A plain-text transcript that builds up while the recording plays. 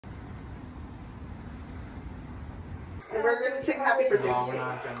And we're gonna sing happy birthday. No, we're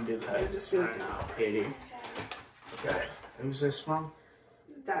not gonna do that. Just do it. Right now, Katie. Okay. Who's this from?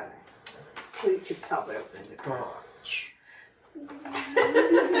 That well, you could tell by opening the card. Gosh.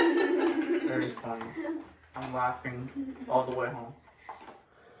 Very funny. I'm laughing all the way home.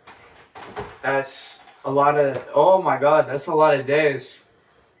 That's a lot of. Oh my god, that's a lot of days.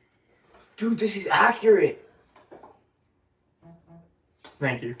 Dude, this is accurate.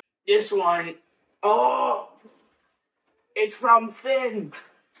 Thank you. This one. Oh! It's from Finn.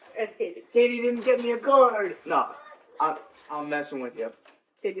 And Katie. Katie didn't get me a card. No, I'm messing with you.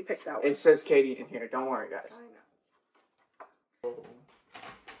 Katie picked that one. It says Katie in here. Don't worry, guys. I know.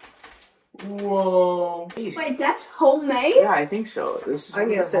 Whoa. Wait, that's homemade? Yeah, I think so. This is I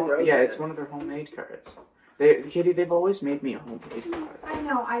mean, it said Rose yeah, in it's it. one of their homemade cards. Katie, they've always made me a homemade card. I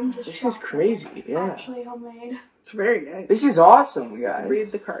know, I'm just This is shocked. crazy. Yeah. Actually homemade. It's very nice. This is awesome, guys.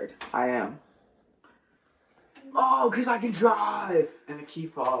 Read the card. I am. Oh, because I can drive! And a key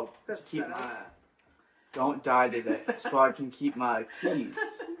fob to That's keep nice. my... Don't die today, so I can keep my keys.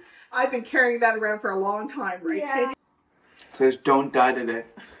 I've been carrying that around for a long time, right, Yeah. Katie? It says, don't die today.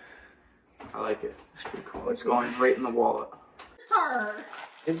 I like it. It's pretty cool. It's going right in the wallet. Car.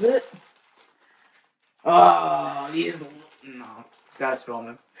 Is it? Oh, these... No. That's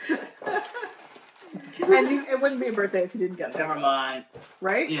filming. And it wouldn't be a birthday if you didn't get that. Never mind.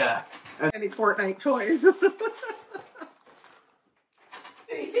 Right? Yeah. Any Fortnite toys.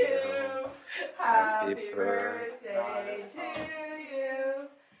 Happy birthday to you.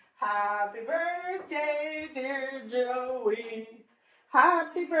 Happy birthday, dear Joey.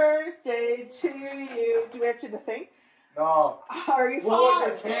 Happy birthday to you. Do we have to do the thing? No. Are you Blow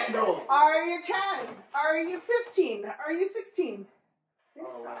 5? the candles. Are you 10? Are you 15? Are you 16?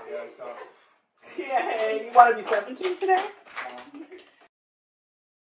 Oh my god, stop. Yay, you want to be 17 today?